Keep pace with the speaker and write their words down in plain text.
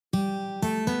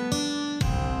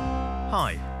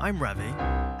Hi, I'm Ravi.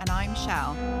 And I'm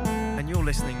Shell. And you're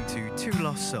listening to Two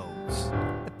Lost Souls,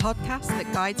 the podcast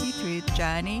that guides you through the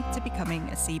journey to becoming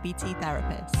a CBT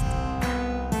therapist.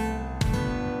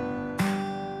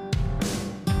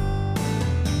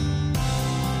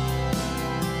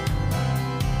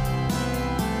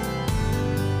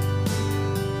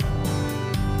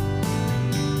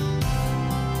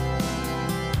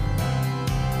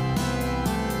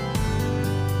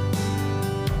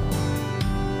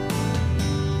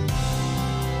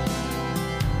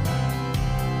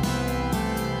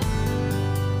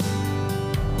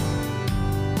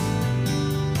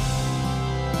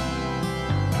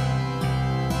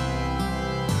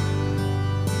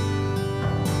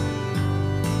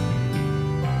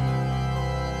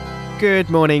 Good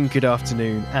morning, good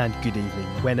afternoon, and good evening,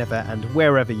 whenever and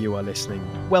wherever you are listening.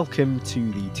 Welcome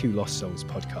to the Two Lost Souls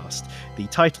podcast. The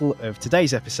title of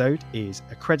today's episode is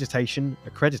Accreditation,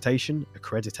 Accreditation,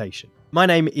 Accreditation. My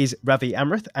name is Ravi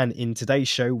Amrith, and in today's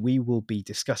show, we will be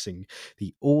discussing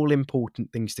the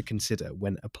all-important things to consider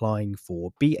when applying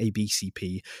for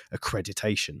BABCP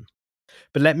accreditation.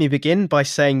 But let me begin by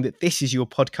saying that this is your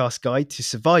podcast guide to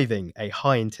surviving a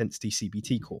high-intensity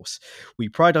CBT course. We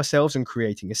pride ourselves on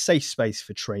creating a safe space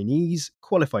for trainees,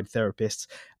 qualified therapists,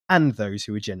 and those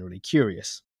who are generally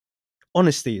curious.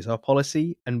 Honesty is our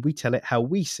policy, and we tell it how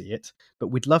we see it, but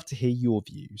we'd love to hear your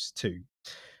views too.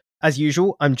 As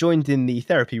usual, I'm joined in the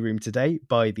therapy room today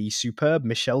by the superb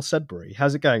Michelle Sudbury.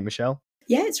 How's it going, Michelle?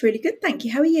 Yeah, it's really good, thank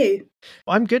you. How are you?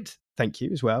 I'm good, thank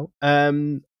you as well.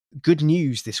 Good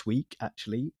news this week,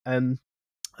 actually.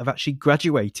 I've actually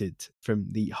graduated from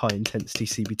the high intensity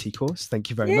CBT course. Thank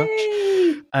you very much.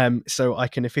 So I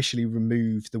can officially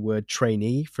remove the word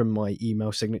trainee from my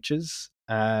email signatures,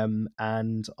 and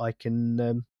I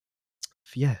can,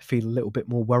 feel a little bit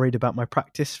more worried about my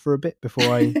practice for a bit before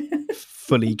I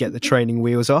fully get the training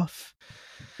wheels off.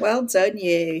 Well done,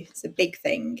 you. It's a big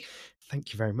thing.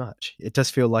 Thank you very much. It does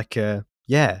feel like a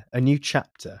new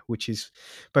chapter, which is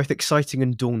both exciting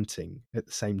and daunting at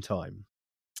the same time.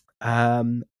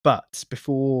 But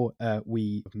before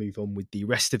we move on with the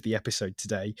rest of the episode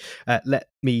today, let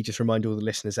me just remind all the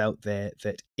listeners out there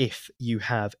that if you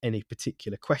have any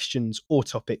particular questions or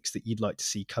topics that you'd like to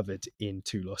see covered in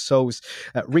Two Lost Souls,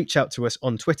 reach out to us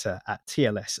on Twitter at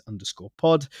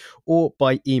TLS_pod or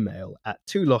by email at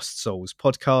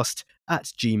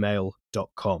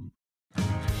twolostsoulspodcast@gmail.com.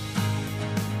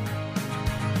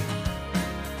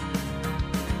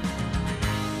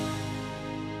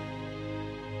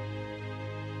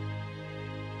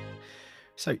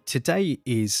 So today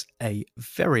is a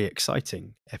very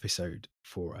exciting episode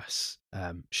for us,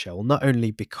 Shell, not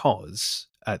only because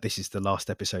this is the last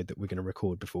episode that we're going to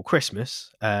record before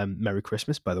Christmas. Merry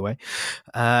Christmas, by the way.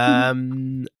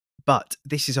 But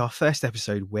this is our first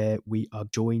episode where we are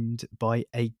joined by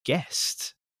a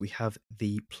guest. We have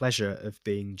the pleasure of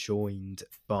being joined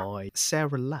by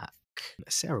Sarah Lack.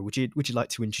 Sarah, would you like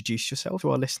to introduce yourself to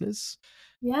our listeners?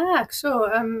 Yeah,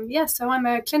 sure. So I'm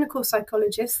a clinical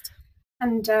psychologist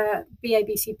and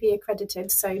BABCP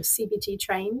accredited, so CBT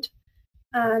trained.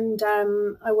 And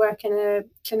I work in a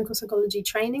clinical psychology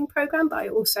training program, but I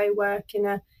also work in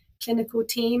a clinical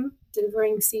team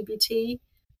delivering CBT,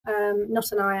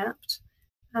 not an IAPT.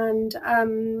 And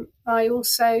I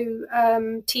also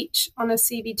teach on a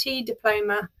CBT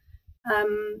diploma at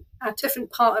a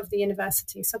different part of the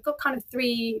university. So I've got kind of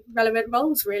three relevant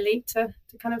roles really to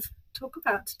kind of talk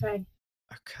about today.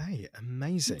 Okay,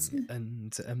 amazing.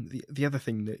 And the other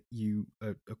thing that you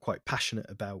are quite passionate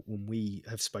about when we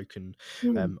have spoken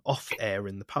off air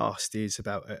in the past is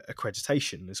about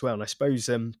accreditation as well. And I suppose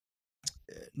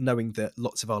knowing that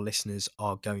lots of our listeners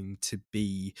are going to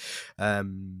be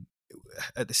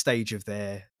at the stage of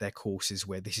their courses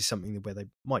where this is something where they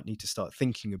might need to start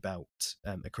thinking about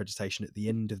accreditation at the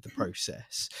end of the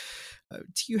process.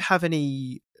 Do you have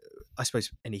any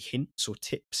hints or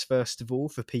tips, first of all,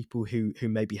 for people who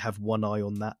maybe have one eye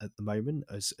on that at the moment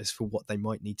as for what they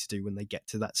might need to do when they get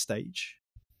to that stage?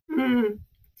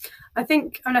 I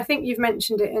think you've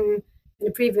mentioned it in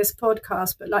a previous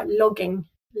podcast, but like logging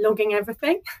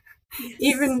everything.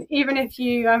 Yes. even if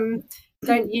you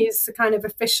don't use the kind of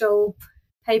official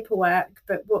paperwork,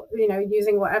 but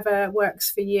using whatever works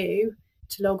for you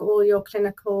to log all your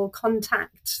clinical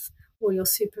contacts, all your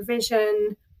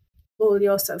supervision, all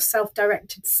your sort of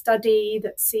self-directed study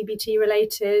that's CBT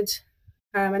related,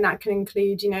 and that can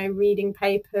include, reading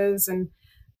papers and,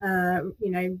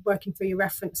 working through your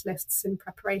reference lists in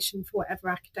preparation for whatever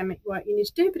academic work you need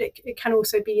to do. But it can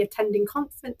also be attending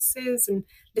conferences and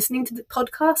listening to the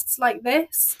podcasts like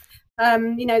this.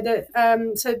 So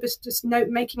just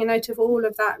making a note of all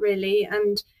of that really,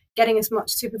 and getting as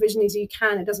much supervision as you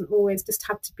can. It doesn't always just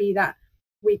have to be that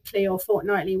weekly or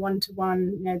fortnightly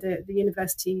one-to-one, the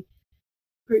university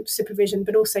group supervision,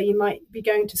 but also you might be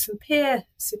going to some peer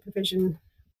supervision,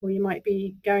 or you might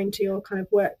be going to your kind of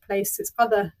workplace. There's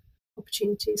other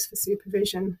opportunities for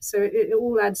supervision. So it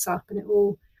all adds up, and it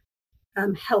all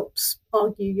helps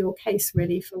argue your case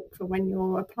really for when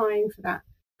you're applying for that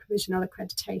provisional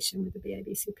accreditation with the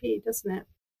BABCP, doesn't it?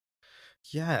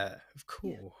 Yeah, of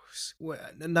course. Well,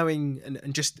 knowing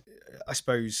and just, I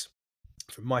suppose,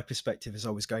 from my perspective, as I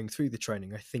was going through the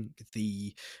training, I think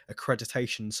the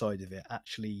accreditation side of it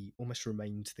actually almost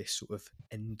remained this sort of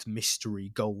end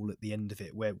mystery goal at the end of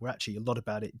it, where actually a lot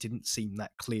about it didn't seem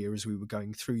that clear as we were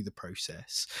going through the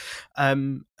process. I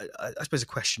suppose a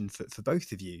question for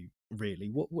both of you, really,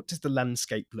 what does the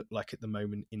landscape look like at the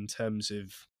moment in terms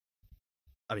of,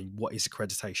 I mean, what is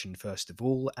accreditation, first of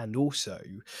all, and also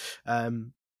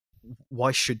um,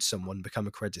 why should someone become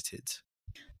accredited?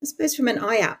 I suppose from an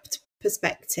IAPT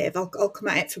perspective, I'll come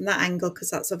at it from that angle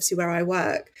because that's obviously where I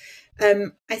work.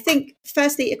 I think,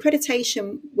 firstly,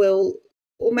 accreditation will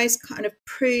almost kind of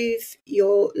prove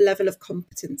your level of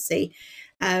competency.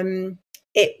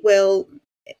 It will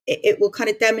kind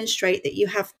of demonstrate that you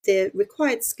have the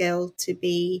required skill to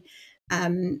be,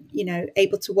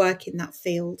 able to work in that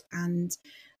field, and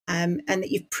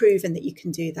that you've proven that you can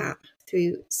do that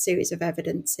through a series of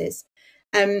evidences.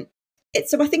 So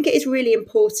I think it is really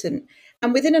important.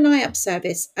 And within an IAP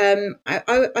service,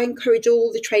 I encourage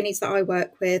all the trainees that I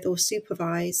work with or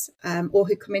supervise, or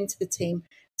who come into the team,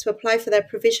 to apply for their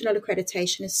provisional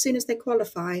accreditation as soon as they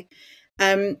qualify,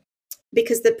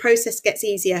 because the process gets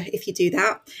easier if you do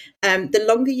that. The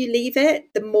longer you leave it,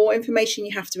 the more information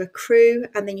you have to accrue,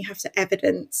 and then you have to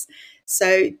evidence.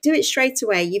 So do it straight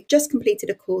away. You've just completed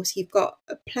a course. You've got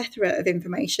a plethora of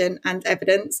information and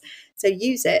evidence. So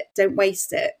use it. Don't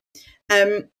waste it.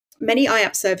 Many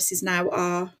IAP services now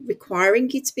are requiring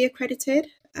you to be accredited,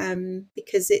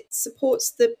 because it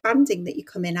supports the banding that you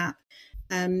come in at.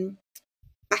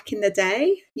 Back in the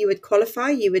day, you would qualify,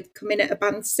 you would come in at a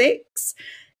band 6,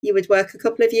 you would work a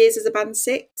couple of years as a band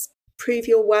 6, prove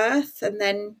your worth, and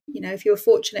then, if you were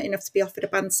fortunate enough to be offered a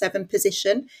band 7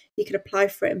 position, you could apply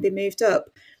for it and be moved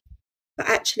up. But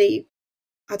actually,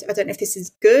 I don't know if this is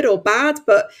good or bad,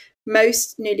 but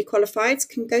most newly qualifieds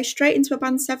can go straight into a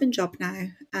band 7 job now,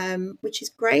 which is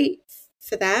great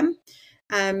for them,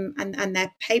 and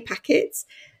their pay packets.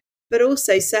 But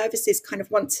also services kind of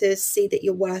want to see that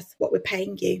you're worth what we're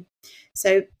paying you.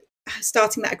 So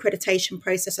starting that accreditation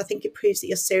process, I think it proves that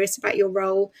you're serious about your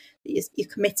role, that you're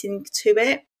committing to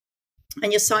it,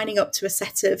 and you're signing up to a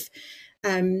set of a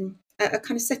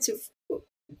kind of set of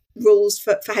rules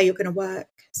for how you're going to work.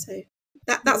 So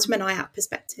that's from an IAP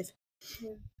perspective.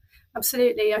 Yeah,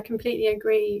 absolutely, I completely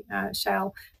agree,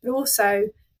 Shell. But also,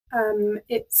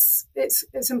 it's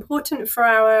important for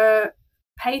our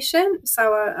patients,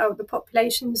 the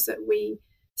populations that we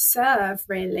serve,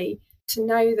 really, to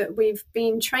know that we've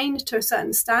been trained to a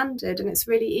certain standard, and it's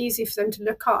really easy for them to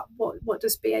look up what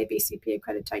does BABCP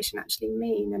accreditation actually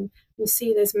mean, and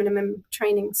see there's minimum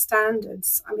training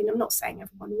standards. I mean, I'm not saying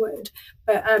everyone would,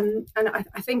 but and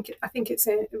I think it's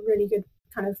a really good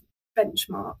kind of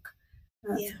benchmark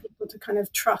for people to kind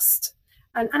of trust.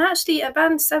 And actually, at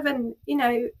band 7,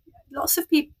 lots of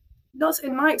people,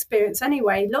 in my experience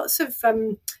anyway, lots of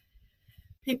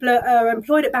people are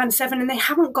employed at band 7 and they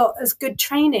haven't got as good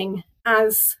training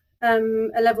as a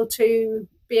level 2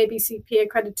 BABCP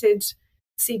accredited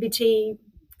CBT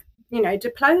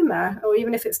diploma, or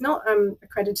even if it's not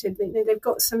accredited, they've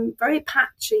got some very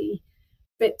patchy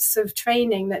bits of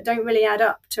training that don't really add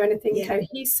up to anything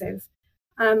cohesive,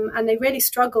 and they really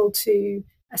struggle to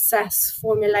assess,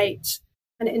 formulate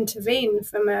and intervene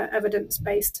from an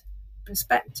evidence-based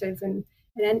perspective and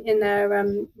in their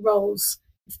roles,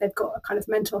 if they've got a kind of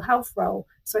mental health role.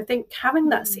 So I think having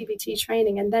that CBT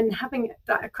training and then having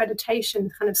that accreditation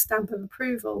kind of stamp of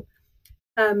approval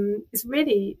is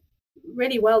really,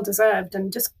 really well deserved,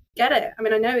 and just get it. I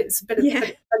mean, I know it's a bit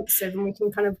expensive, and we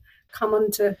can kind of come on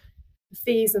to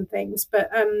fees and things, but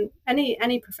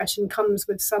any profession comes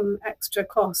with some extra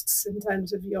costs in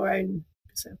terms of your own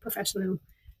sort of professional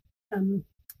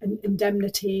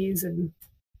indemnities and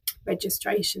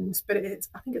registrations, but I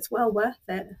think it's well worth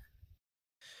it.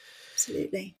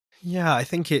 Absolutely. Yeah, I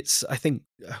think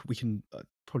we can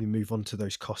probably move on to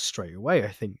those costs straight away. I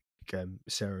think,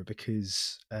 Sarah,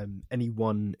 because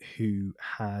anyone who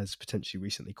has potentially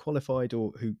recently qualified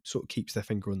or who sort of keeps their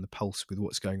finger on the pulse with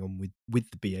what's going on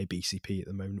with the BABCP at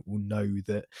the moment will know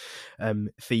that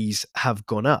fees have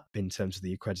gone up in terms of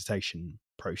the accreditation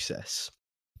process.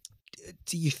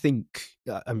 do you think,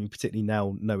 I mean, particularly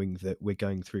now knowing that we're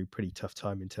going through a pretty tough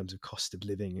time in terms of cost of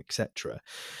living, etc.,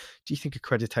 do you think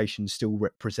accreditation still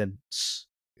represents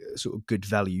sort of good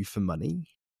value for money?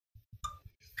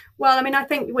 Well, I mean, I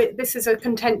think this is a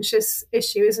contentious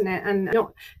issue, isn't it? And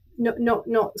not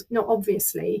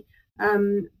obviously.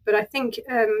 But I think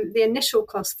the initial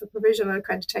cost for provisional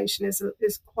accreditation is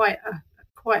quite a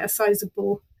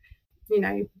sizable,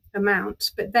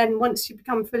 amount. But then once you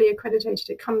become fully accredited,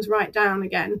 it comes right down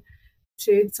again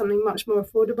to something much more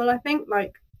affordable. I think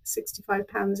like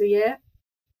 £65 a year.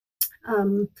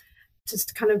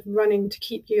 Just kind of running to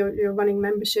keep your running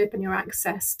membership and your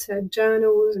access to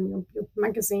journals and your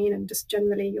magazine and just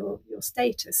generally your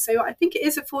status. So I think it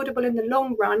is affordable in the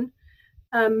long run,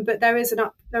 but there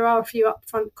are a few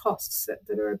upfront costs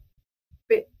that are a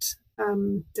bit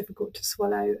difficult to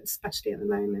swallow, especially at the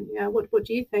moment. Yeah, what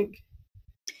do you think?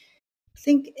 I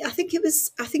think it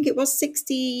was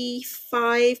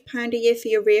 £65 a year for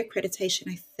your reaccreditation,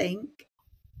 I think,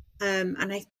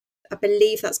 and I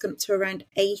believe that's gone up to around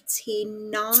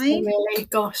 89. Oh, really?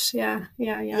 Gosh, yeah,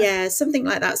 something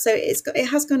like that. So it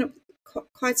has gone up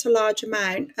quite a large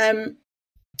amount.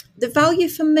 The value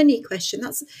for money question,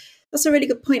 that's a really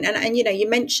good point. And you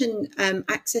mentioned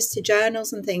access to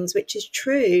journals and things, which is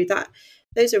true, that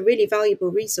those are really valuable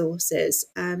resources.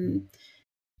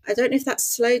 I don't know if that's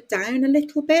slowed down a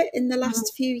little bit in the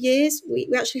last few years. We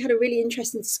actually had a really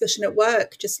interesting discussion at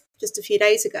work just a few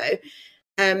days ago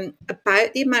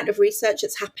about the amount of research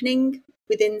that's happening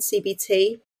within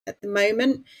CBT at the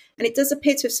moment. And it does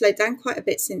appear to have slowed down quite a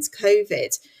bit since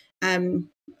COVID,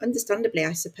 understandably,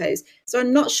 I suppose. So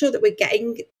I'm not sure that we're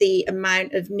getting the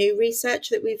amount of new research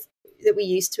that we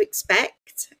used to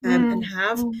expect and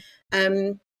have.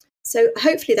 So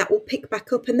hopefully that will pick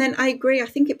back up. And then I agree, I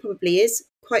think it probably is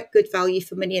quite good value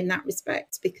for money in that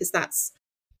respect, because that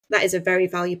is a very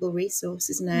valuable resource,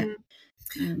 isn't it?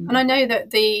 And I know that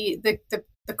the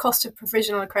cost of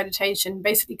provisional accreditation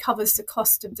basically covers the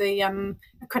cost of the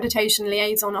accreditation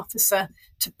liaison officer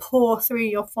to pore through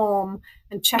your form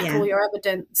and check all your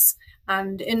evidence.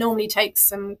 And it normally takes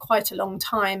them quite a long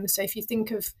time. So if you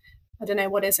think of, I don't know,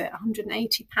 what is it,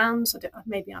 £180? I don't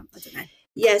know.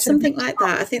 Yeah, something like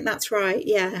that. I think that's right.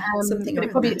 Yeah, something but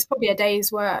it's probably a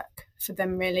day's work for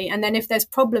them, really. And then if there's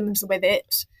problems with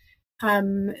it,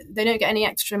 they don't get any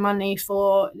extra money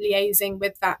for liaising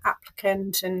with that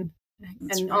applicant and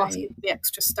asking for the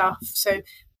extra stuff. So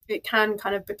it can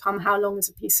kind of become how long is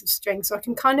a piece of string. So I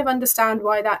can kind of understand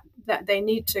why that they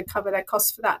need to cover their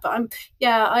costs for that. But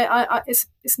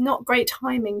it's not great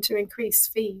timing to increase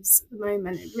fees at the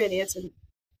moment. It really isn't.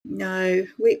 No,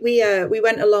 we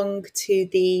went along to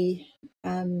the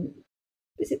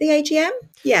was it the AGM?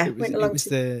 Yeah, it was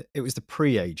the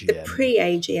pre-AGM. The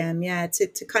pre-AGM, yeah,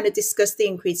 to kind of discuss the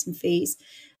increase in fees.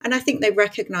 And I think they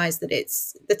recognise that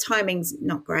the timing's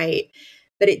not great,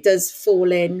 but it does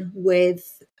fall in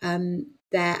with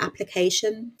their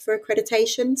application for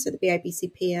accreditation. So the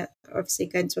BABCP are obviously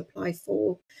going to apply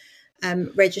for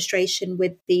registration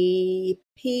with the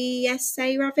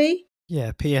PSA, Ravi.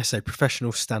 Yeah, PSA,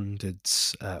 Professional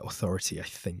Standards Authority, I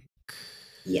think.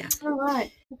 Yeah. Oh,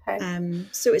 right. Okay.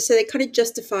 So they kind of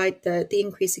justified the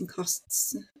increase in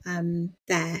costs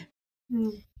there.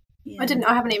 Yeah.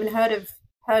 I haven't even heard of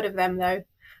them though.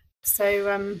 So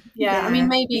I mean,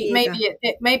 maybe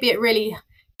it really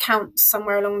counts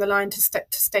somewhere along the line to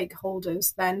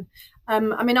stakeholders then.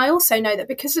 I mean, I also know that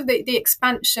because of the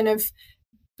expansion of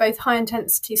both high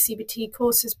intensity CBT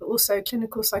courses, but also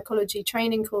clinical psychology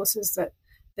training courses that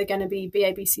they're going to be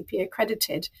BABCP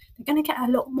accredited, they're going to get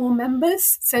a lot more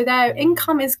members. So their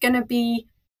income is going to be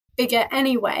bigger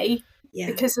anyway,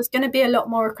 because there's going to be a lot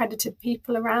more accredited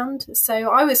people around. So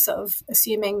I was sort of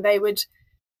assuming they would,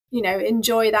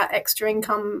 enjoy that extra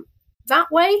income that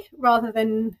way rather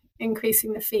than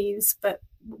increasing the fees. But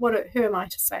who am I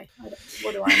to say?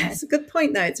 What do I know? It's a good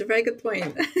point, though. It's a very good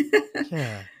point.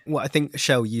 Yeah. Well, I think,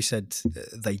 Shell, you said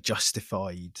they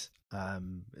justified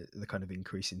the kind of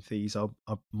increase in fees. I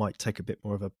might take a bit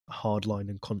more of a hardline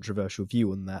and controversial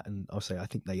view on that, and I'll say I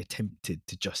think they attempted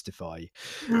to justify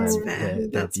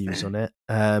their views on it.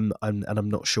 And I'm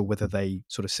not sure whether they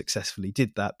sort of successfully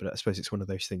did that, but I suppose it's one of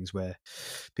those things where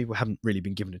people haven't really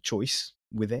been given a choice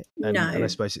with it, and I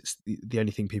suppose it's the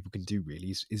only thing people can do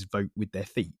really is vote with their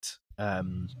feet.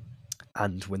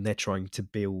 And when they're trying to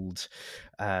build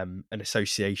an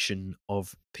association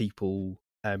of people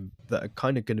that are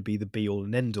kind of going to be the be all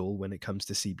and end all when it comes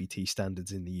to CBT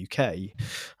standards in the UK,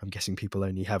 I'm guessing people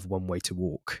only have one way to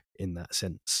walk in that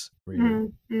sense, really.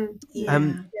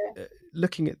 Yeah.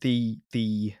 Looking at the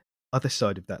other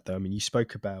side of that, though, I mean, you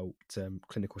spoke about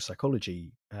clinical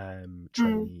psychology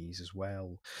trainees as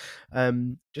well.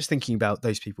 Just thinking about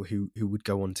those people who would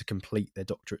go on to complete their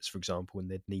doctorates, for example, and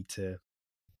they'd need to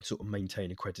sort of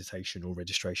maintain accreditation or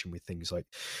registration with things like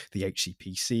the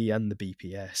HCPC and the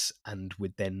BPS, and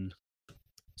would then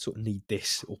sort of need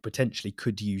this or potentially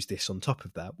could use this on top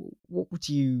of that. What would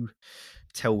you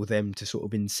tell them to sort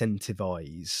of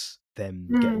incentivize them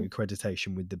getting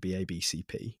accreditation with the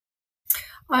BABCP?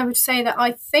 I would say that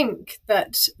I think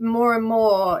that more and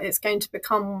more it's going to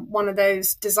become one of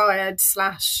those desired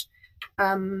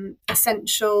 /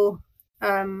 essential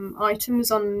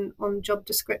items on job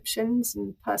descriptions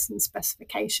and person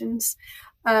specifications.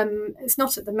 It's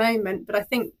not at the moment, but I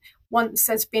think once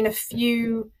there's been a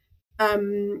few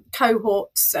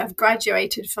cohorts that have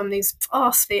graduated from these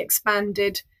vastly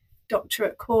expanded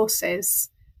doctorate courses,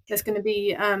 there's going to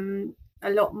be a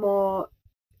lot more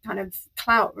kind of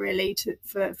clout really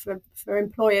for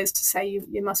employers to say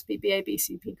you must be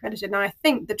BABCP accredited. And I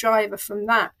think the driver from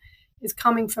that is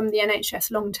coming from the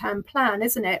NHS long-term plan,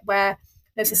 isn't it? Where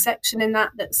there's a section in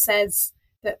that says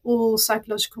that all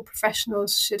psychological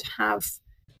professionals should have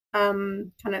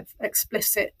kind of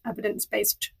explicit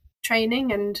evidence-based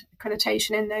training and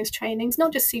accreditation in those trainings,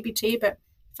 not just CBT, but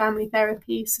family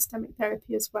therapy, systemic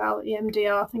therapy as well,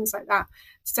 EMDR, things like that.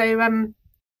 So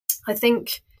I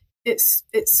think it's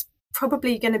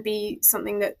probably going to be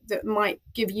something that might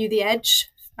give you the edge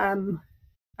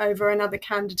over another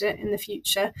candidate in the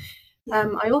future.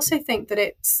 I also think that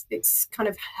it's kind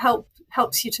of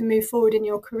helps you to move forward in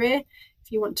your career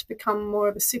if you want to become more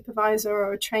of a supervisor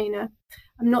or a trainer.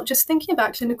 I'm not just thinking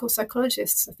about clinical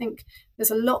psychologists. I think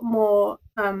there's a lot more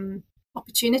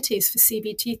opportunities for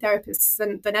CBT therapists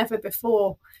than ever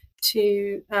before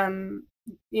to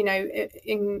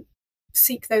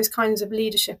seek those kinds of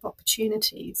leadership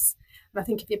opportunities. And I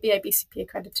think if you're BABCP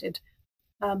accredited,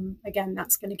 again,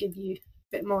 that's going to give you a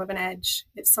bit more of an edge.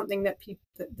 It's something that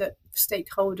that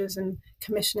stakeholders and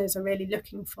commissioners are really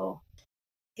looking for.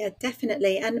 Yeah,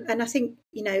 definitely. And I think,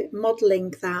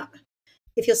 modelling that,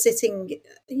 if you're sitting,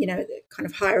 kind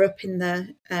of higher up in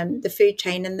the food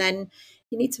chain, and then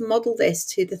you need to model this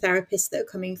to the therapists that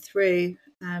are coming through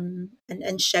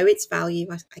and show its value,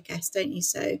 I guess, don't you?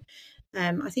 So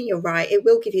I think you're right. It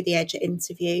will give you the edge at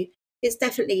interview. It's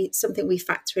definitely something we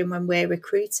factor in when we're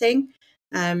recruiting.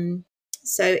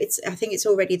 So I think it's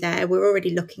already there. We're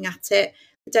already looking at it.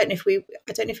 I don't know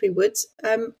if we would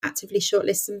actively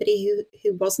shortlist somebody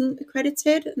who wasn't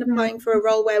accredited and applying for a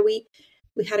role where we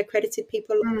had accredited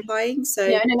people applying. So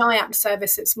yeah, in an IAPT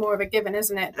service, it's more of a given,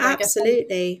 isn't it? But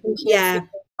absolutely, yeah.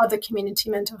 Other community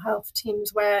mental health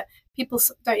teams where people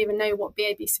don't even know what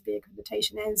BABCP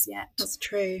accreditation is yet. That's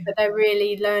true. But they're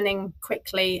really learning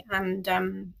quickly, and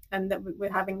that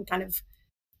we're having kind of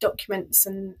documents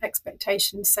and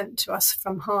expectations sent to us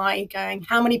from high going,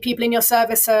 how many people in your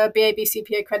service are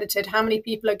BABCP accredited? How many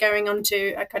people are going on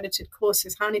to accredited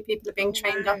courses? How many people are being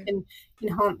trained up in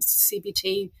enhanced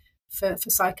CBT for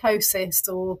psychosis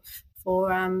or for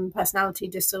personality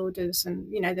disorders?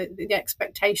 And the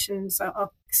expectations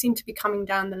seem to be coming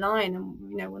down the line, and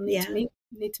we'll need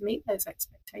to meet those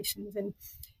expectations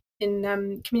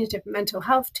in community mental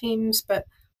health teams, but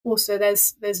also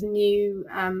there's new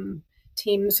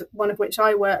teams, one of which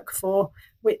I work for,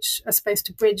 which are supposed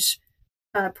to bridge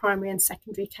primary and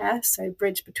secondary care, so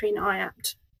bridge between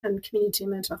IAPT and community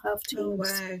mental health teams. Oh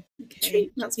wow, okay,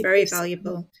 that's very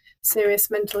valuable. Serious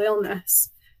mental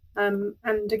illness, and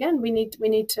again, we need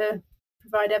to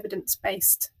provide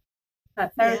evidence-based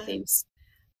therapies,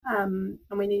 and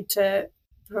we need to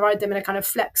provide them in a kind of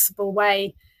flexible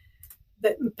way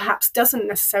that perhaps doesn't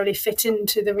necessarily fit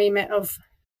into the remit of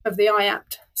the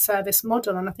IAPT service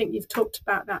model. And I think you've talked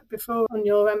about that before on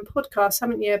your podcast,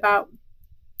 haven't you, about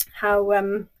how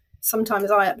sometimes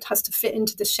IAPT has to fit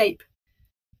into the shape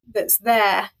that's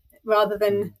there rather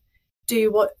than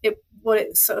do what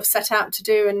it's sort of set out to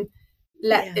do and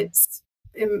let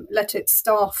its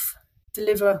staff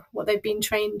deliver what they've been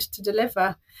trained to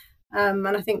deliver. And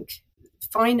I think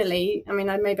finally,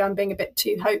 maybe I'm being a bit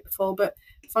too hopeful, but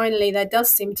finally there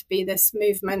does seem to be this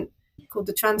movement called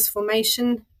the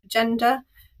transformation agenda,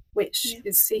 which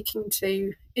is seeking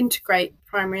to integrate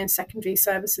primary and secondary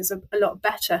services a lot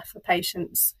better for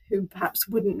patients who perhaps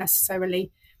wouldn't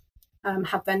necessarily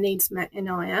have their needs met in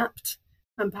IAPT,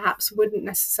 and perhaps wouldn't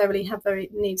necessarily have their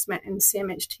needs met in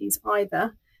CMHTs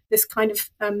either. This kind of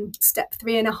step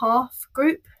 3.5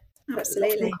 group,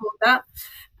 absolutely, called that.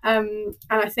 And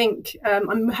I think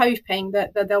I'm hoping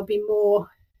that there'll be more.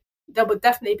 There will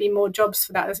definitely be more jobs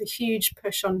for that. There's a huge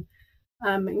push on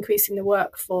increasing the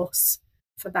workforce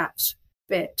for that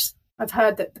bit. I've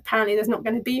heard that apparently there's not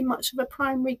going to be much of a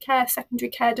primary care, secondary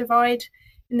care divide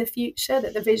in the future,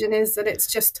 that the vision is that it's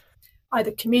just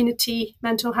either community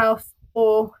mental health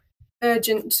or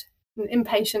urgent and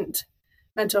inpatient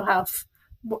mental health.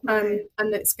 And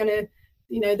it's going to,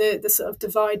 the sort of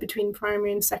divide between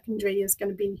primary and secondary is going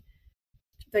to be,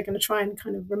 they're going to try and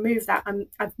kind of remove that. And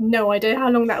I've no idea how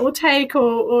long that will take,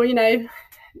 or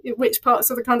which parts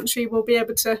of the country will be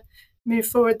able to move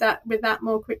forward with that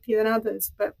more quickly than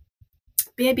others. But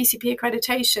BABCP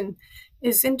accreditation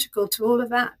is integral to all of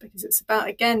that, because it's about,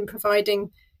 again,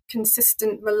 providing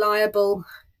consistent, reliable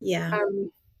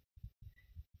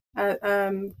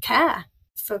care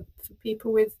for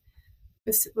people with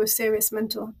serious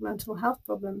mental health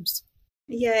problems.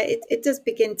 Yeah, it does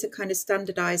begin to kind of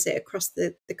standardise it across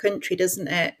the country, doesn't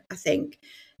it? I think,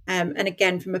 and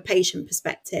again, from a patient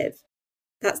perspective,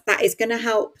 that is going to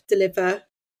help deliver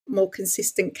more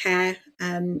consistent care.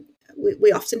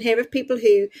 We often hear of people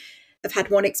who have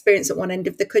had one experience at one end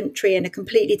of the country and a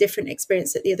completely different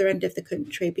experience at the other end of the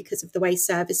country because of the way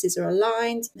services are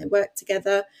aligned and they work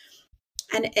together.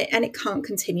 And it can't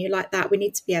continue like that. We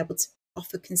need to be able to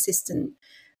offer consistent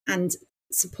and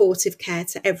supportive care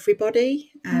to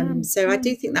everybody. So I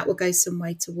do think that will go some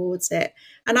way towards it.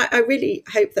 And I really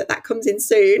hope that comes in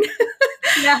soon.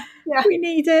 Yeah. We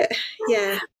need it.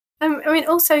 Yeah. I mean,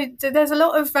 also, there's a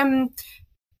lot of,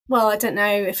 well, I don't know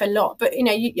if a lot, but,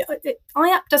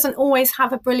 IAP doesn't always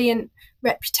have a brilliant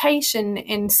reputation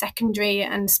in secondary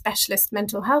and specialist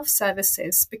mental health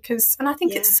services, and I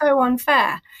think it's so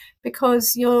unfair,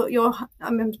 because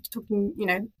I'm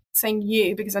talking, saying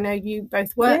you, because I know you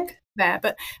both work there,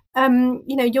 but,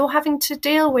 you're having to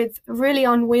deal with a really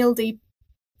unwieldy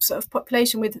sort of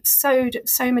population with so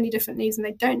many different needs, and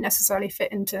they don't necessarily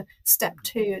fit into step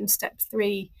 2 and step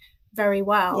 3 very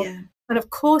well. Yeah. And of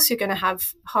course, you're going to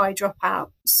have high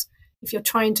dropouts if you're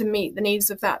trying to meet the needs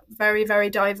of that very, very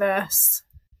diverse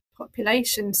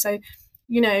population. So,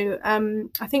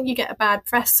 I think you get a bad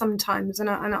press sometimes, and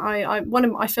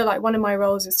I feel like one of my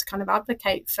roles is to kind of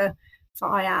advocate for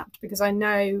IAP, because I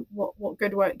know what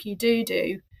good work you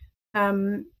do.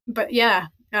 But yeah,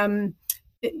 we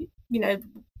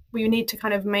need to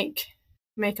kind of make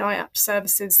IAP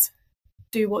services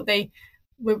do what they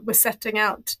were setting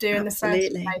out to do in the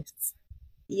first place.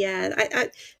 Yeah,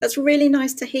 that's really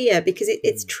nice to hear, because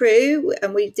it's true,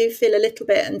 and we do feel a little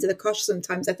bit under the cosh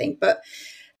sometimes, I think, but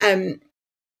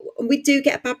we do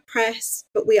get bad press,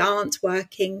 but we aren't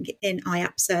working in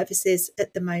IAP services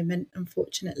at the moment,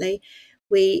 unfortunately.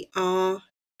 We are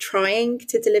trying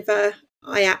to deliver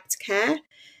IAPT care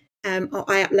or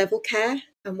IAP level care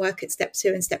and work at step 2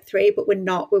 and step 3, but we're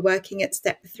not. We're working at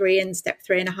step 3 and step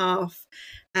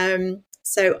 3.5.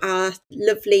 So our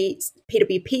lovely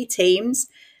PWP teams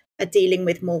are dealing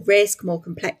with more risk, more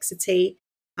complexity.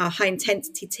 Our high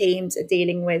intensity teams are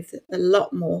dealing with a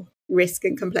lot more risk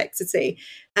and complexity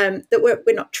that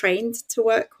we're not trained to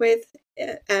work with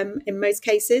in most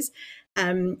cases.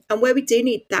 And where we do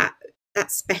need that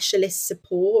specialist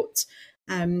support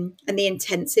and the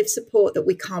intensive support that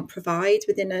we can't provide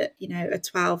within a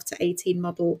 12 to 18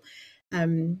 model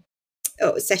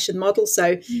session model.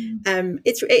 So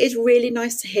it is really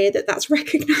nice to hear that's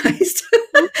recognised,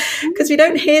 because we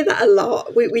don't hear that a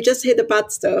lot. We just hear the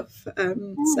bad stuff.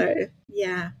 So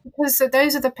yeah, because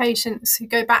those are the patients who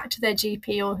go back to their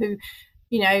GP, or who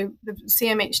the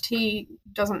CMHT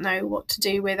doesn't know what to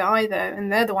do with either,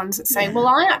 and they're the ones that say, well,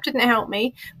 IAP didn't help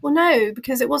me. Well, no,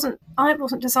 because IAP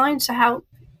wasn't designed to help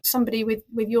somebody with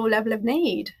your level of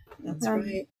need. That's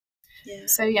right. Yeah.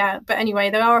 So yeah, but anyway,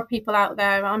 there are people out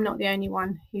there. I'm not the only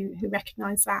one who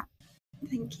recognise that.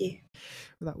 Thank you.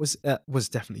 Well, that was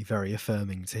definitely very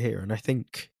affirming to hear, and I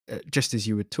think just as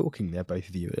you were talking there, both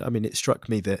of you, I mean, it struck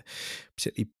me that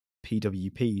particularly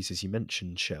PWPs, as you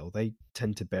mentioned, Shell, they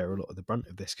tend to bear a lot of the brunt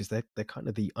of this, because they're kind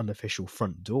of the unofficial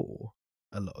front door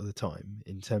a lot of the time,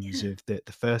 in terms of the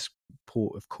first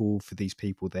port of call for these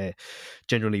people. They're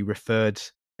generally referred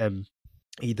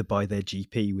either by their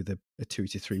GP with a 2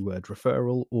 to 3 word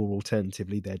referral, or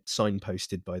alternatively they're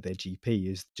signposted by their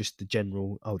GP as just the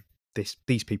general,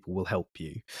 these people will help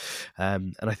you.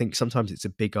 And I think sometimes it's a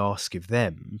big ask of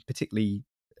them, particularly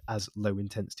as low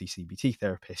intensity CBT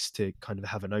therapists, to kind of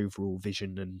have an overall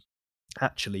vision and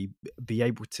actually be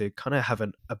able to kind of have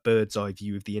a bird's eye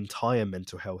view of the entire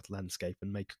mental health landscape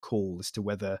and make a call as to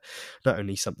whether not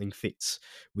only something fits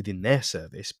within their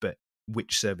service, but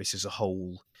which service as a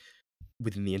whole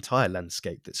within the entire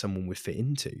landscape that someone would fit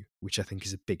into, which I think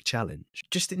is a big challenge.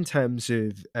 Just in terms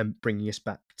of bringing us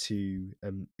back to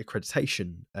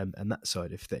accreditation and that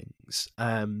side of things,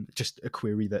 just a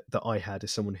query that I had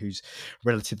as someone who's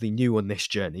relatively new on this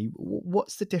journey.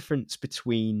 What's the difference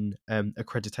between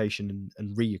accreditation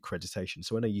and re-accreditation?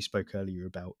 So I know you spoke earlier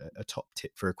about a top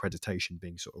tip for accreditation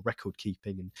being sort of record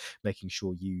keeping and making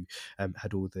sure you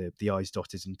had all the I's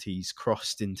dotted and T's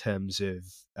crossed in terms of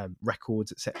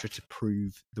records, etc., to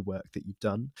prove the work that you've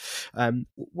done.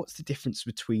 What's the difference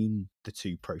between the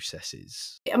two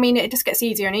processes? I mean, it just gets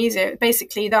easier and easier.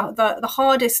 Basically, the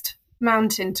hardest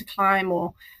mountain to climb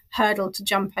or hurdle to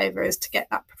jump over is to get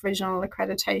that provisional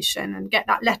accreditation and get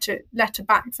that letter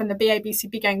back from the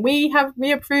BABCB going,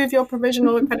 we approve your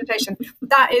provisional accreditation.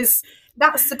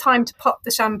 That's the time to pop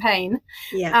the champagne,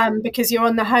 because you're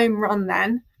on the home run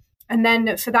then. And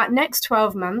then for that next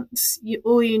 12 months,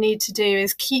 all you need to do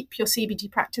is keep your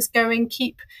CBT practice going,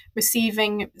 keep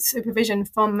receiving supervision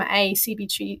from a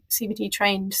CBT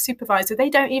trained supervisor. They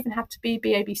don't even have to be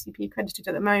BABCP accredited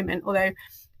at the moment, although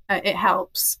it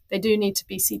helps. They do need to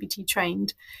be CBT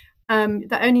trained.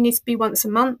 That only needs to be once a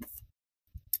month,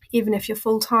 even if you're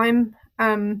full-time.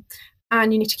 And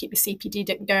you need to keep your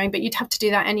CPD going, but you'd have to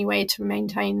do that anyway to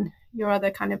maintain your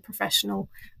other kind of professional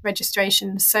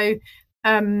registration. So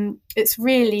it's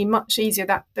really much easier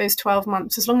that those 12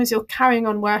 months, as long as you're carrying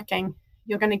on working,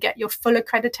 you're going to get your full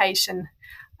accreditation,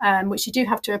 which you do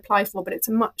have to apply for, but it's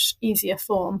a much easier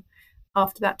form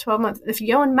after that 12 months. If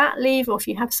you go on mat leave or if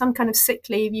you have some kind of sick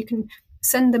leave, you can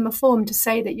send them a form to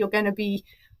say that you're going to be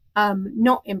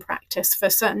not in practice for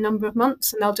a certain number of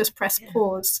months, and they'll just press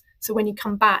pause. So when you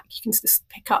come back, you can just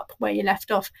pick up where you left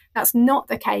off. That's not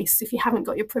the case if you haven't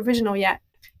got your provisional yet.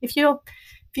 If you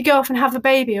go off and have a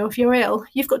baby, or if you're ill,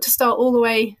 you've got to start all the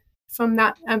way from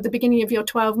that the beginning of your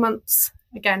 12 months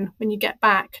again when you get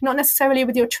back. Not necessarily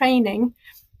with your training,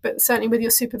 but certainly with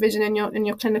your supervision and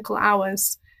your clinical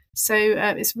hours. So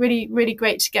it's really, really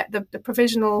great to get the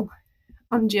provisional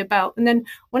under your belt. And then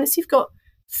once you've got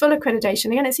full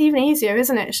accreditation, again, it's even easier,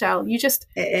 isn't it, Shell? You just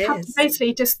have to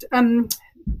basically just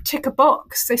tick a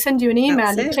box. They send you an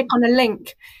email, you click on a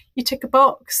link, you tick a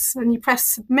box and you press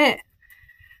submit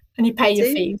and you pay your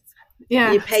fees.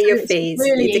 Yeah, you pay your fees.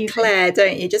 Really you declare,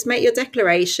 don't you? Just make your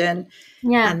declaration,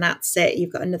 and that's it.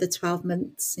 You've got another 12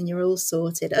 months, and you're all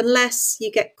sorted. Unless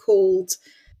you get called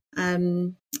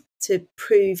to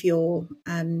prove your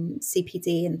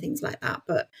CPD and things like that.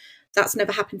 But that's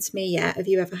never happened to me yet. Have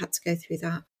you ever had to go through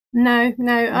that? No.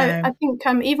 I think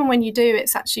even when you do,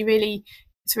 it's actually really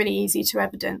easy to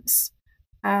evidence.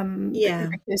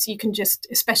 Because you can just,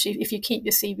 especially if you keep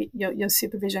your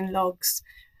supervision logs.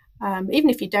 Even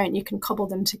if you don't, you can cobble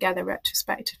them together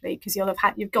retrospectively because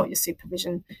you've got your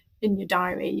supervision in your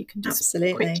diary. You can just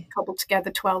quickly cobble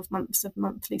together 12 months of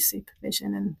monthly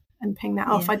supervision and ping that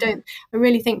off. I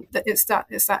really think that it's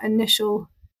that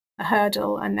initial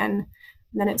hurdle, and then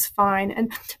it's fine.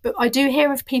 But I do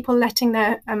hear of people letting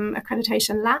their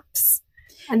accreditation lapse,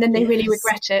 and then they really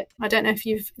regret it. I don't know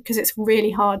because it's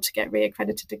really hard to get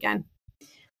reaccredited again.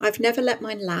 I've never let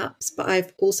mine lapse, but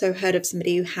I've also heard of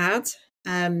somebody who had.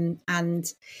 And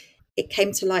it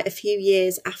came to light a few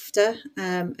years after,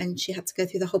 and she had to go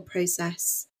through the whole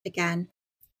process again,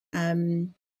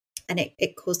 and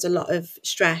it caused a lot of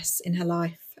stress in her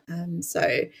life.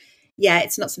 So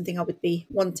it's not something I would be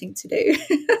wanting to do.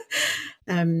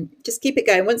 Just keep it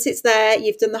going. Once it's there,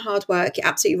 you've done the hard work. You're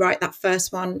absolutely right. That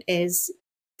first one is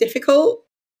difficult,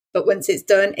 but once it's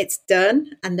done,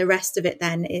 and the rest of it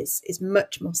then is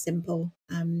much more simple.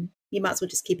 You might as well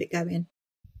just keep it going.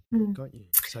 Got you.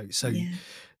 So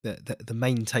the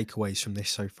main takeaways from this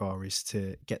so far is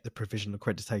to get the provisional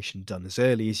accreditation done as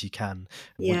early as you can.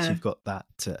 And once you've got that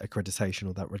accreditation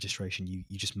or that registration, you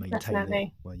just maintain it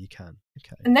while you can.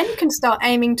 Okay. And then you can start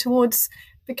aiming towards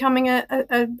becoming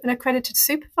an accredited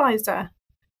supervisor.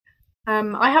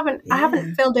 I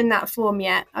haven't filled in that form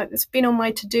yet. It's been on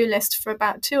my to-do list for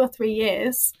about 2 or 3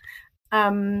 years.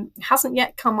 Hasn't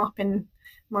yet come up in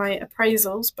my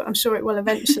appraisals, but I'm sure it will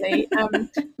eventually.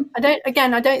 I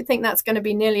don't think that's going to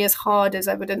be nearly as hard as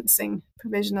evidencing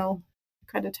provisional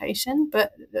accreditation,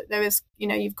 but there is,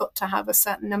 you've got to have a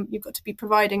certain number, you've got to be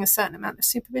providing a certain amount of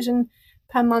supervision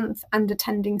per month and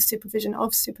attending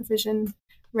supervision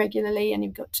regularly, and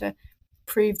you've got to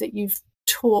prove that you've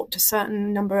taught a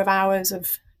certain number of hours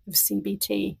of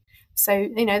CBT. So,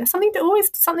 there's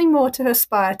something more to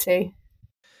aspire to.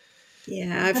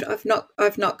 Yeah,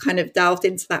 I've not kind of delved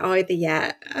into that either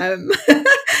yet.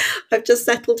 I've just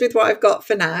settled with what I've got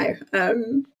for now.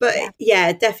 But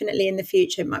definitely in the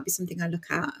future it might be something I look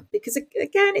at, because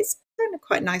again, it's kind of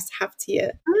quite nice to have to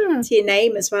your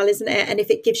name as well, isn't it? And if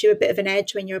it gives you a bit of an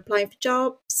edge when you're applying for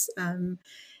jobs.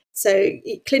 So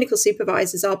clinical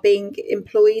supervisors are being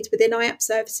employed within IAP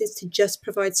services to just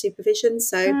provide supervision.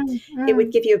 So it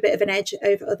would give you a bit of an edge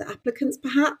over other applicants,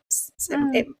 perhaps. So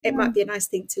it might be a nice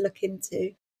thing to look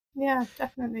into. Yeah,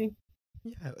 definitely.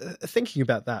 Yeah, thinking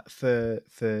about that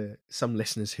for some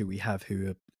listeners who we have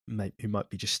who might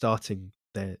be just starting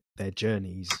their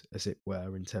journeys, as it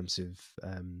were, in terms of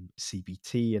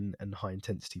CBT and high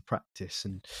intensity practice,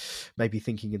 and maybe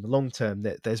thinking in the long term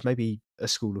that there's maybe a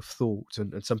school of thought,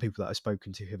 and some people that I've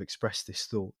spoken to have expressed this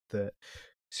thought that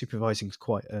supervising is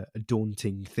quite a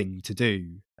daunting thing to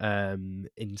do,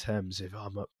 in terms of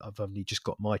I've only just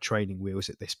got my training wheels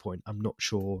at this point. I'm not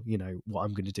sure, what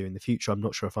I'm going to do in the future. I'm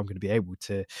not sure if I'm going to be able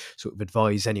to sort of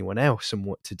advise anyone else on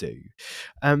what to do.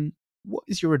 What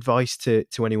is your advice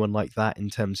to anyone like that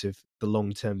in terms of the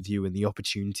long-term view and the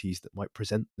opportunities that might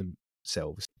present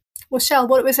themselves? Well, Shell,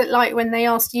 what was it like when they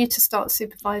asked you to start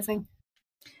supervising?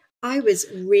 I was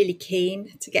really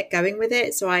keen to get going with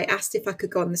it. So I asked if I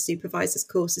could go on the supervisor's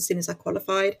course as soon as I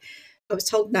qualified. I was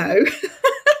told no.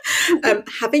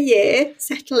 Have a year,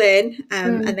 settle in,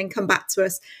 and then come back to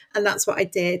us. And that's what I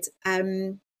did.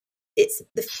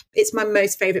 It's my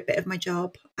most favourite bit of my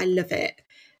job. I love it.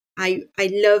 I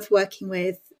love working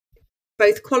with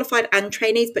both qualified and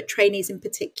trainees, but trainees in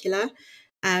particular.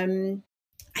 I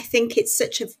think it's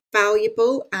such a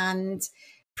valuable and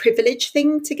privileged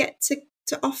thing to get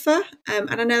to offer. And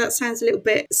I know that sounds a little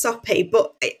bit soppy,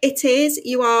 but it is.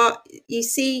 You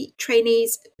see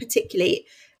trainees, particularly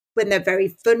when they're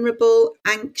very vulnerable,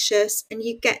 anxious, and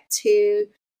you get to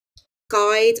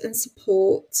guide and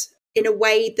support in a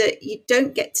way that you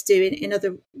don't get to do in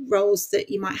other roles that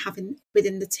you might have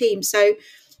within the team. So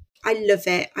I love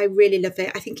it. I really love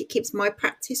it. I think it keeps my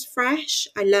practice fresh.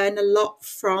 I learn a lot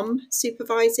from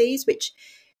supervisees, which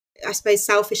I suppose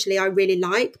selfishly I really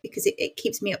like, because it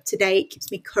keeps me up to date,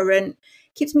 keeps me current,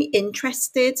 keeps me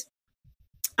interested.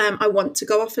 I want to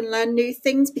go off and learn new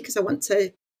things because I want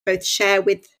to both share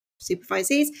with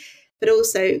supervisees, but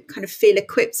also kind of feel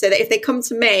equipped so that if they come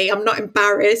to me, I'm not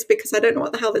embarrassed because I don't know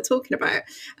what the hell they're talking about.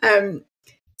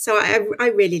 So I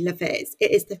really love it.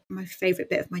 It is my favourite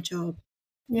bit of my job.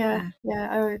 Yeah,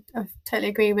 I totally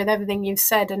agree with everything you've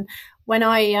said. And when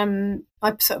I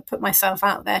sort of put myself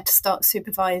out there to start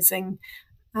supervising,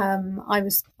 I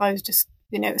was just,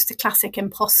 it was the classic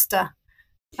imposter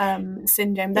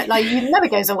syndrome that it never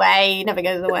goes away.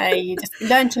 You just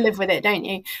learn to live with it, don't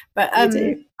you? But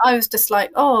I was just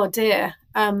like, oh dear,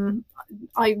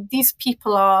 these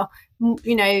people are,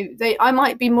 I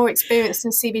might be more experienced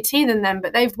in CBT than them,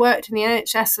 but they've worked in the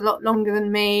NHS a lot longer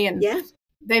than me, and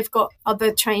they've got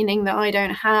other training that I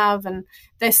don't have, and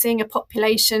they're seeing a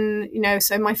population,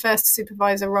 so my first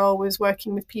supervisor role was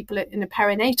working with people in a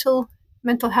perinatal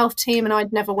mental health team, and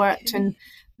I'd never worked in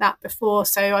that before.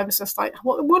 So I was just like,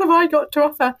 what have I got to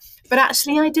offer? But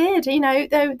actually I did,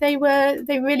 they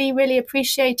really, really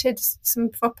appreciated some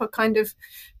proper kind of,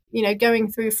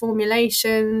 going through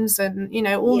formulations and,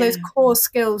 all those core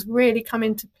skills really come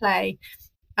into play.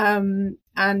 And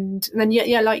then,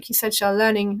 like you said, Shell,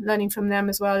 learning from them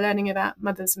as well, learning about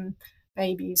mothers and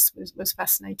babies was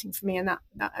fascinating for me in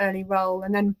that early role.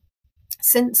 And then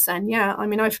since then,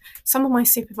 some of my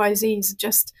supervisees are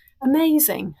just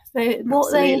amazing.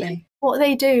 What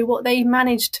they do, what they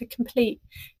manage to complete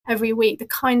every week, the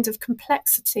kinds of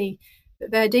complexity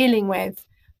that they're dealing with,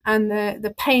 and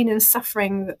the pain and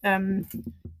suffering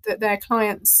that their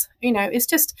clients, it's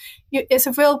just, it's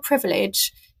a real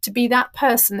privilege to be that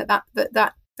person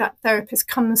that therapist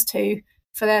comes to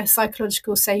for their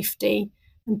psychological safety,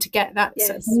 and to get that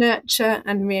sort of nurture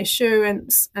and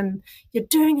reassurance, and you're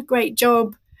doing a great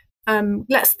job.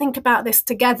 Let's think about this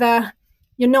together.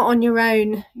 You're not on your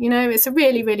own. It's a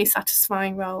really, really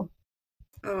satisfying role.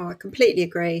 Oh, I completely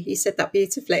agree. You said that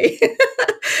beautifully.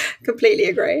 Completely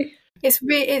agree. It's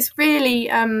really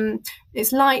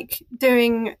it's like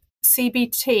doing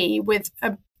CBT with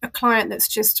a client that's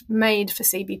just made for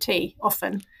CBT,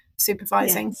 often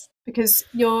supervising, because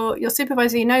your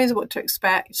supervisor knows what to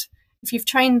expect. If you've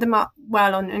trained them up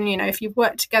well and if you've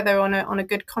worked together on a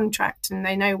good contract and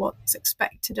they know what's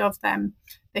expected of them,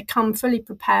 they come fully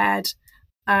prepared,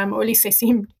 or at least they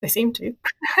seem to.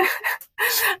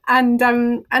 and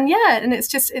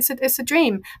it's a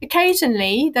dream.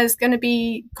 Occasionally there's going to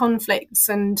be conflicts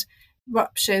and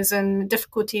ruptures and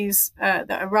difficulties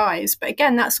that arise, but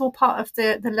again, that's all part of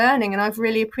the learning. And I've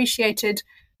really appreciated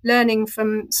learning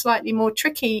from slightly more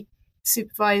tricky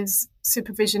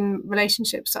supervision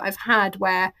relationships that I've had,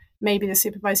 where maybe the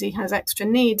supervisee has extra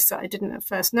needs that I didn't at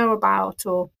first know about,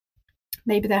 or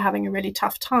maybe they're having a really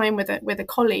tough time with a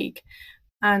colleague,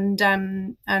 and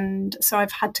so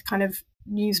I've had to kind of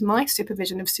use my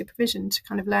supervision to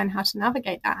kind of learn how to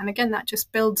navigate that. And again, that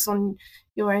just builds on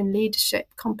your own leadership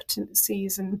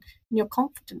competencies and your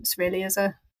confidence really as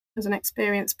an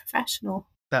experienced professional.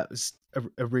 That was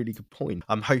a really good point.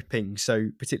 I'm hoping so,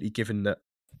 particularly given that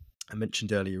I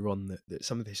mentioned earlier on that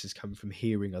some of this has come from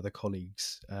hearing other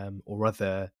colleagues or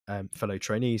other fellow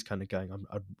trainees kind of going,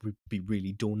 I would be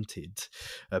really daunted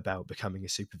about becoming a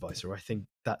supervisor. I think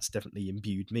that's definitely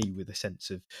imbued me with a sense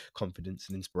of confidence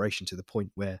and inspiration, to the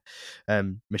point where,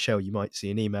 Michelle, you might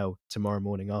see an email tomorrow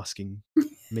morning asking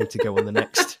me to go on the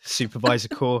next supervisor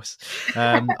course.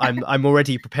 I'm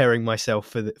already preparing myself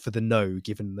for the no,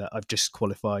 given that I've just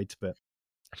qualified, but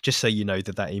just so you know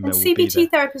that email will be there. CBT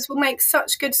therapists will make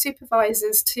such good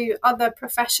supervisors to other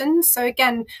professions. So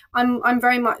again, I'm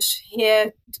very much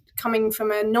here coming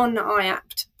from a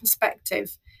non-IAPT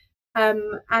perspective,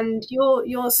 and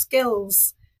your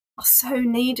skills are so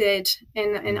needed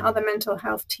in other mental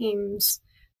health teams.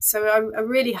 So I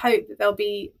really hope that there'll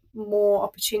be more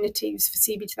opportunities for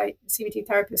CBT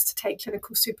therapists to take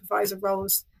clinical supervisor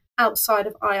roles outside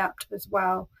of IAPT as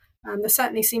well. There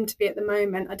certainly seem to be at the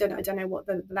moment. I don't know what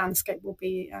the landscape will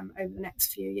be over the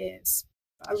next few years.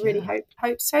 But I really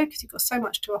hope so, because you've got so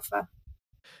much to offer.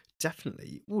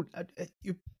 Definitely. Well,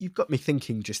 you've got me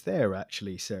thinking just there,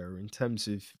 actually, Sarah, in terms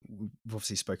of, we've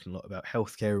obviously spoken a lot about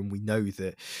healthcare, and we know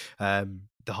that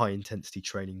the high intensity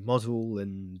training model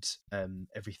and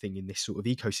everything in this sort of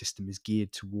ecosystem is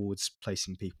geared towards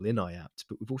placing people in IAPT.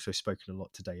 But we've also spoken a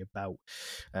lot today about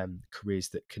careers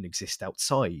that can exist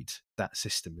outside that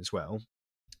system as well.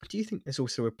 Do you think there's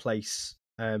also a place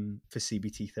for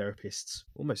CBT therapists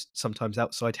almost sometimes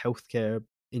outside healthcare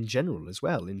in general as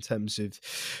well, in terms of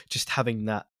just having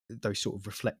those sort of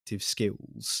reflective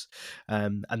skills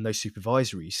and those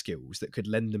supervisory skills that could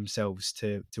lend themselves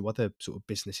to other sort of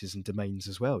businesses and domains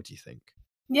as well, do you think?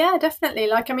 Yeah, definitely.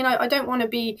 Like, I mean, I don't want to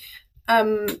be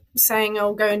saying,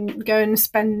 oh, go and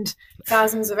spend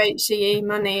thousands of HCE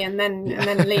money and then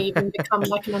leave and become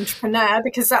like an entrepreneur,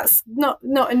 because that's not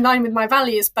in line with my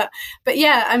values. But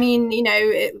yeah, I mean, you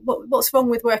know, what's wrong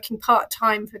with working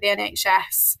part-time for the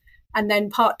NHS and then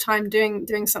part-time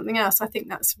doing something else? I think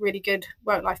that's really good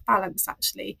work-life balance,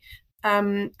 actually.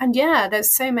 And yeah,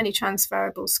 there's so many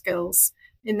transferable skills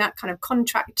in that kind of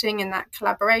contracting, in that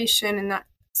collaboration, in that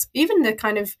even the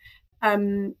kind of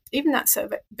even that sort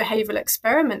of behavioral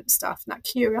experiment stuff, and that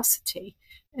curiosity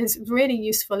is really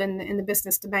useful in the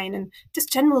business domain. And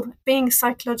just general being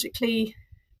psychologically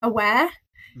aware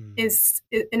is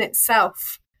in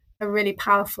itself a really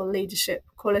powerful leadership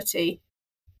quality.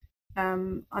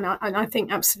 And I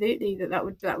think absolutely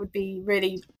that would be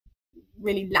really,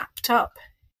 really lapped up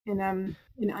in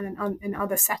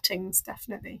other settings,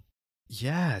 definitely.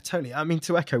 Yeah, totally. I mean,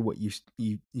 to echo what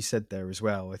you said there as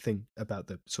well, I think about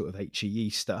the sort of HEE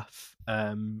stuff.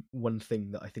 One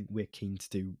thing that I think we're keen to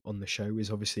do on the show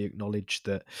is obviously acknowledge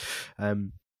that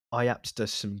IAPT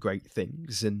does some great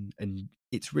things, and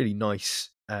it's really nice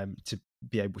to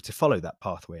be able to follow that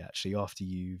pathway actually after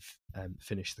you've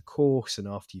finished the course and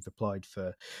after you've applied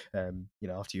for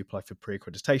after you apply for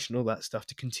pre-accreditation, all that stuff,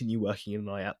 to continue working in an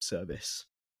IAPT service.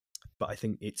 But I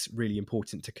think it's really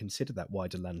important to consider that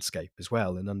wider landscape as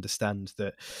well, and understand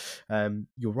that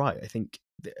you're right. I think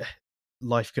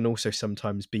life can also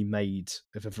sometimes be made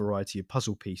of a variety of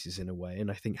puzzle pieces in a way.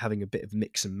 And I think having a bit of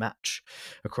mix and match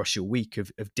across your week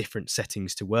of different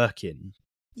settings to work in,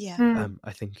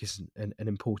 I think is an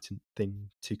important thing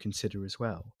to consider as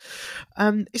well.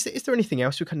 Is there anything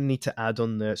else we kind of need to add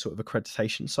on the sort of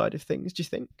accreditation side of things, do you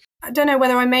think? I don't know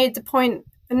whether I made the point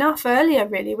enough earlier,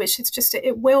 really, which is just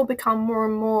it will become more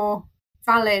and more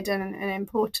valid and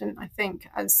important, I think,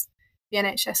 as the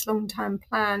NHS long-term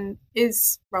plan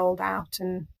is rolled out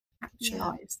and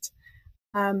actualised.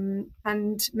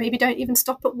 And maybe don't even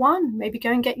stop at one. Maybe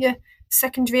go and get your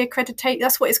secondary accreditation.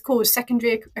 That's what it's called,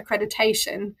 secondary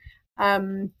accreditation,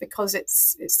 because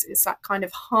it's that kind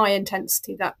of high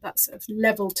intensity, that sort of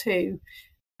level 2,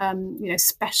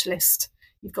 specialist.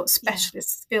 You've got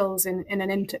specialist skills in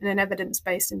an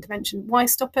evidence-based intervention. Why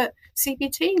stop at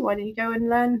CBT? Why don't you go and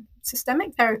learn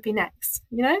systemic therapy next?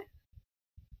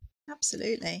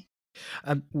 Absolutely.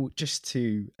 Well, just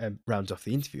to round off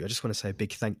the interview, I just want to say a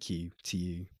big thank you to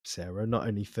you, Sarah, not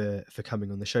only for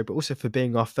coming on the show, but also for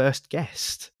being our first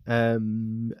guest.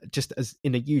 Just as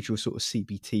in a usual sort of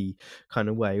CBT kind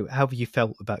of way, how have you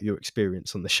felt about your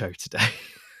experience on the show today?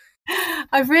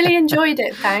 I've really enjoyed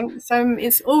it, thanks.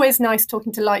 It's always nice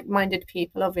talking to like-minded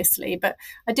people, obviously, but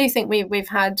I do think we've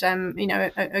had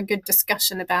a good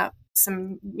discussion about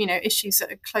some issues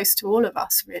that are close to all of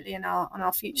us really in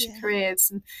our future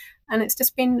careers, and it's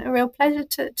just been a real pleasure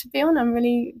to be on. I'm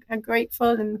really grateful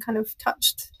and kind of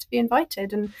touched to be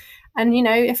invited, and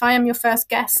if I am your first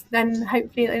guest, then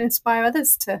hopefully it'll inspire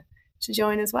others to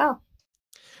join as well.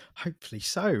 Hopefully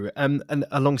so. And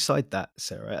alongside that,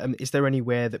 Sarah, is there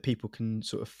anywhere that people can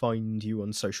sort of find you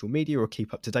on social media or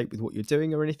keep up to date with what you're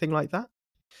doing or anything like that?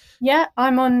 Yeah,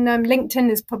 I'm on LinkedIn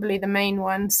is probably the main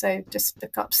one. So just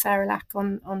look up Sarah Lack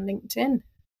on LinkedIn.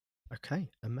 Okay,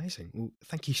 amazing. Well,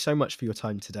 thank you so much for your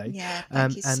time today. Yeah,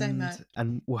 thank you so much.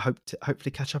 And we'll hope to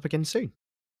hopefully catch up again soon.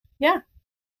 Yeah,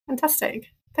 fantastic.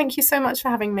 Thank you so much for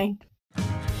having me.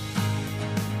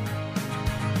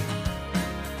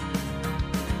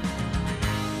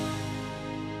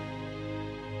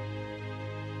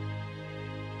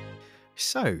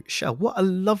 So, Shell, what a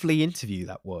lovely interview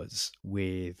that was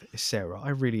with Sarah. I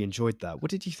really enjoyed that. What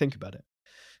did you think about it?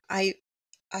 I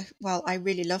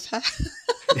really love her.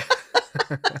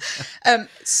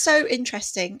 So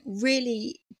interesting,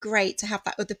 really great to have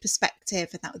that other perspective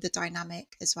and that other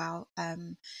dynamic as well.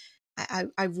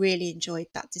 I really enjoyed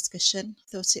that discussion.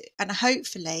 And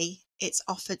hopefully it's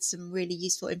offered some really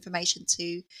useful information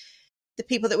to the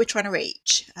people that we're trying to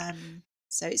reach.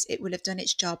 So it will have done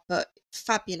its job, but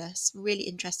fabulous, really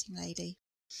interesting lady.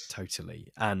 Totally.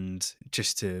 And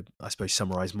just to, I suppose,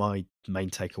 summarise my main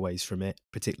takeaways from it,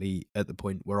 particularly at the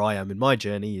point where I am in my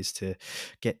journey, is to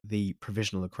get the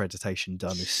provisional accreditation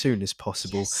done as soon as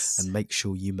possible and make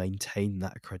sure you maintain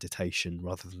that accreditation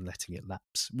rather than letting it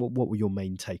lapse. What were your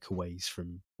main takeaways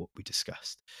from what we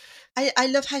discussed? I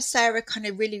love how Sarah kind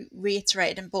of really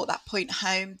reiterated and brought that point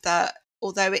home that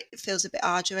although it feels a bit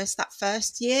arduous that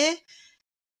first year,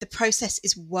 the process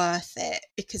is worth it,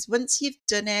 because once you've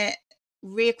done it,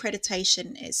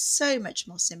 reaccreditation is so much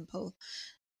more simple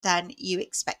than you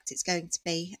expect it's going to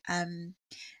be. And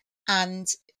I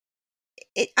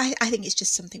think it's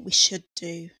just something we should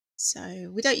do.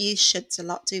 So we don't use shoulds a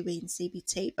lot, do we, in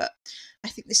CBT? But I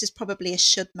think this is probably a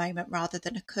should moment rather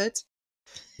than a could.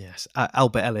 Yes,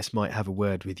 Albert Ellis might have a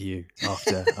word with you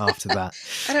after that.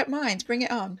 I don't mind. Bring it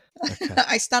on. Okay.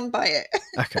 I stand by it.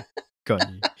 Okay, got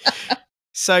you.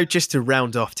 So just to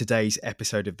round off today's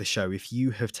episode of the show, if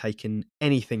you have taken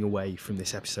anything away from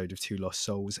this episode of Two Lost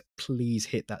Souls, please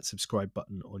hit that subscribe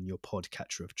button on your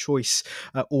podcatcher of choice,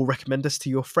 or recommend us to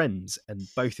your friends. And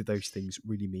both of those things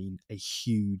really mean a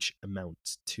huge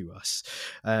amount to us.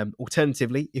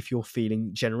 Alternatively, if you're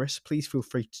feeling generous, please feel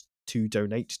free to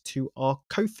donate to our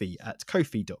Ko-fi at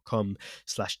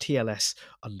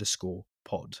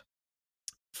kofi.com/TLS_pod.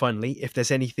 Finally, if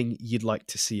there's anything you'd like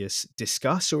to see us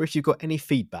discuss, or if you've got any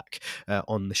feedback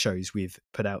on the shows we've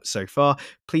put out so far,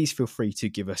 please feel free to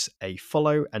give us a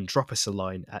follow and drop us a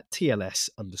line at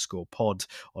TLS_pod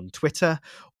on Twitter,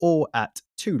 or at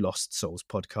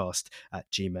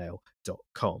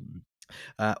twolostsoulspodcast@gmail.com.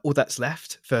 All that's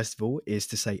left, first of all, is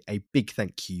to say a big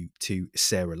thank you to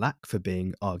Sarah Lack for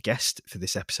being our guest for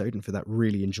this episode and for that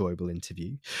really enjoyable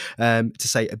interview. To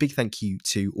say a big thank you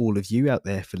to all of you out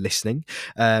there for listening,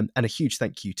 and a huge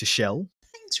thank you to Shell.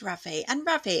 Thanks, Ravi. And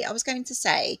Ravi, I was going to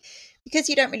say, because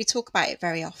you don't really talk about it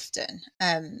very often,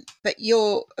 but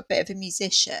you're a bit of a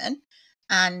musician,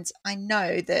 and I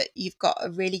know that you've got a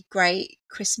really great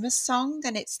Christmas song,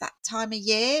 and it's that time of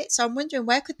year. So I'm wondering,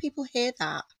 where could people hear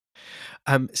that?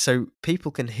 So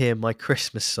people can hear my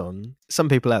Christmas song. Some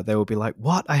people out there will be like,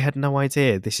 what? I had no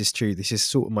idea. This is true. This is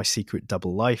sort of my secret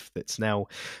double life that's now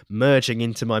merging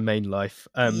into my main life.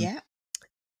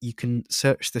 You can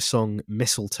search the song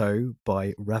Mistletoe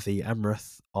by Ravi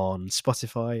Amrath on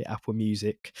Spotify, Apple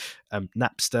Music,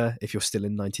 Napster, if you're still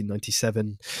in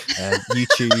 1997,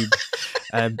 YouTube,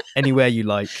 anywhere you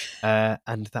like,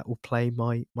 and that will play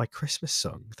my Christmas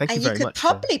song. Thank you very much. And you could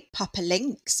probably pop a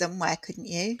link somewhere, couldn't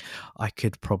you? I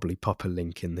could probably pop a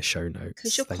link in the show notes.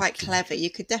 Because you're quite clever. You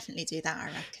could definitely do that,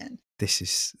 I reckon. This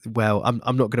is, well,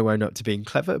 I'm not going to own up to being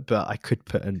clever, but I could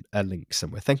put a link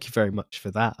somewhere. Thank you very much for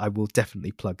that. I will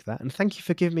definitely plug that. And thank you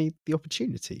for giving me the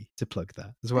opportunity to plug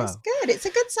that as well. That's good. It's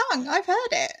a good song. I've heard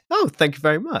it. Oh, thank you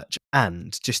very much.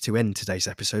 And just to end today's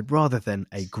episode, rather than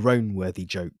a groan-worthy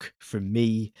joke from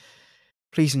me,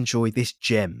 please enjoy this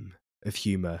gem of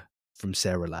humour from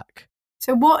Sarah Lack.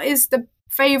 So what is the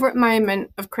favourite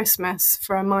moment of Christmas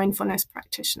for a mindfulness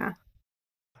practitioner?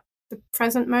 The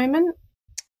present moment?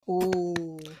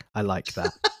 Ooh. I like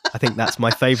that. I think that's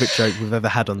my favourite joke we've ever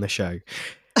had on the show.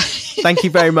 Thank you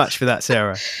very much for that,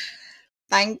 Sarah.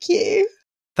 Thank you.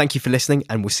 Thank you for listening,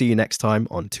 and we'll see you next time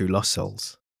on Two Lost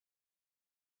Souls.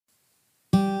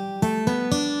 Two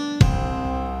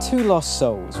Lost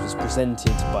Souls was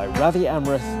presented by Ravi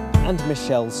Amrath and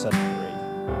Michelle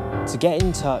Sudbury. To get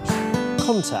in touch,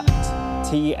 contact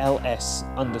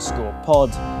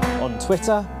TLS_pod on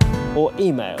Twitter or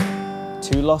email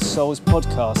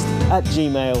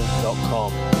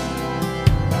twolostsoulspodcast@gmail.com.